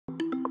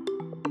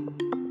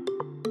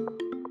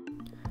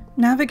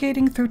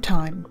Navigating through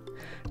time.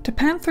 To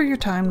pan through your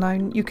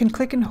timeline, you can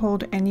click and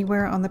hold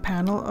anywhere on the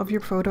panel of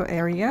your photo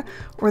area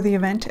or the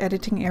event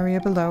editing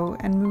area below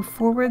and move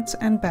forwards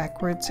and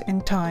backwards in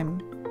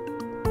time.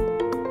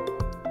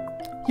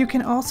 You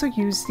can also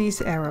use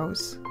these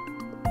arrows.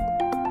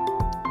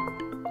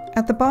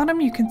 At the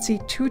bottom you can see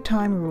two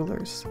time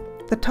rulers.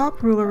 The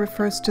top ruler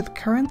refers to the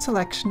current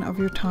selection of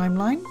your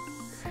timeline.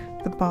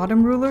 The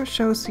bottom ruler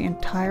shows the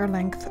entire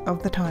length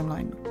of the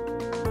timeline.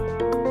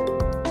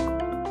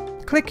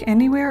 Click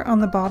anywhere on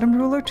the bottom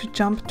ruler to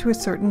jump to a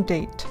certain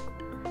date.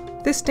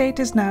 This date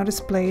is now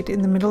displayed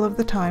in the middle of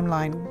the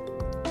timeline.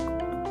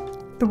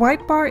 The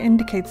white bar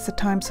indicates the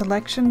time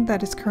selection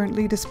that is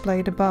currently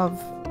displayed above.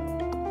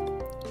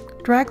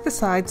 Drag the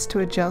sides to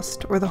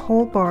adjust or the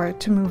whole bar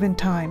to move in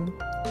time.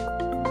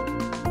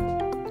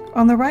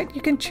 On the right,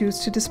 you can choose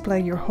to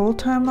display your whole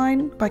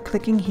timeline by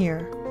clicking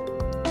here.